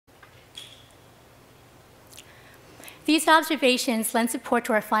These observations lend support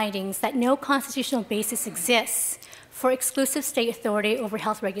to our findings that no constitutional basis exists for exclusive state authority over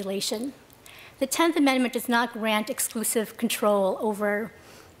health regulation. The 10th Amendment does not grant states exclusive control over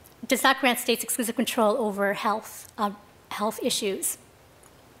health issues,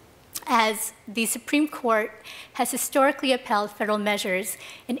 as the Supreme Court has historically upheld federal measures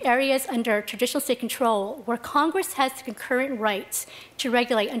in areas under traditional state control where Congress has the concurrent right to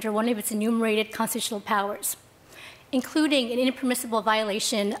regulate under one of its enumerated constitutional powers, including an impermissible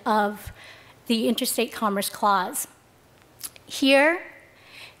violation of the Interstate Commerce Clause. Here,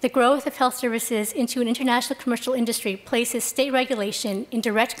 the growth of health services into an international commercial industry places state regulation in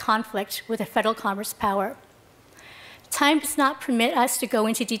direct conflict with a federal commerce power. Time does not permit us to go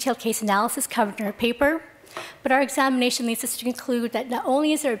into detailed case analysis covered in our paper, but our examination leads us to conclude that not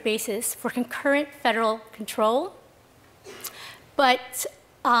only is there a basis for concurrent federal control, but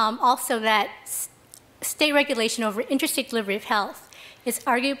also that state regulation over interstate delivery of health is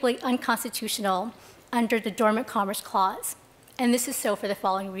arguably unconstitutional under the Dormant Commerce Clause. And this is so for the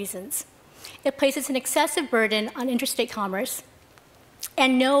following reasons. It places an excessive burden on interstate commerce,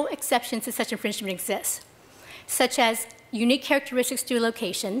 and no exceptions to such infringement exist, such as unique characteristics due to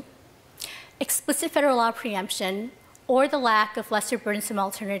location, explicit federal law preemption, or the lack of lesser burdensome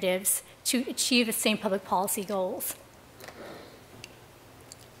alternatives to achieve the same public policy goals.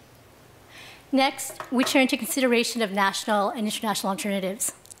 Next, we turn to consideration of national and international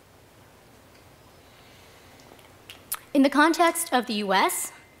alternatives. In the context of the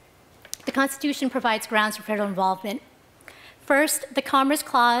US, the Constitution provides grounds for federal involvement. First, the Commerce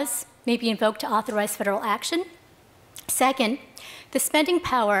Clause may be invoked to authorize federal action. Second, the spending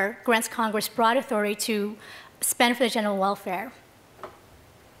power grants Congress broad authority to spend for the general welfare.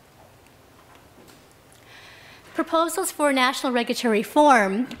 Proposals for national regulatory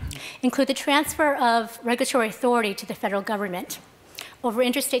reform include the transfer of regulatory authority to the federal government over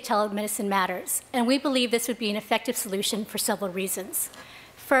interstate telemedicine matters, and we believe this would be an effective solution for several reasons.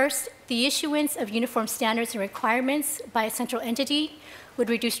 First, the issuance of uniform standards and requirements by a central entity would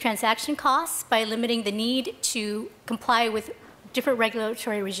reduce transaction costs by limiting the need to comply with different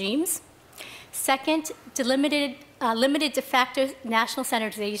regulatory regimes. Second, limited de facto national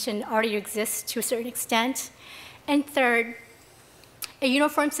standardization already exists to a certain extent. And third, a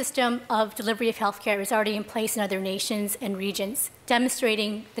uniform system of delivery of healthcare is already in place in other nations and regions,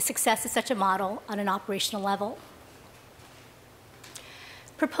 demonstrating the success of such a model on an operational level.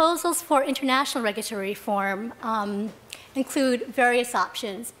 Proposals for international regulatory reform include various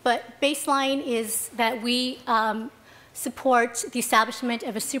options, but baseline is that we support the establishment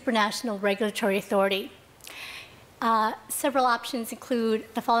of a supranational regulatory authority. Several options include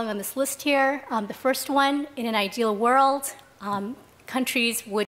the following on this list here. The first one, in an ideal world, countries would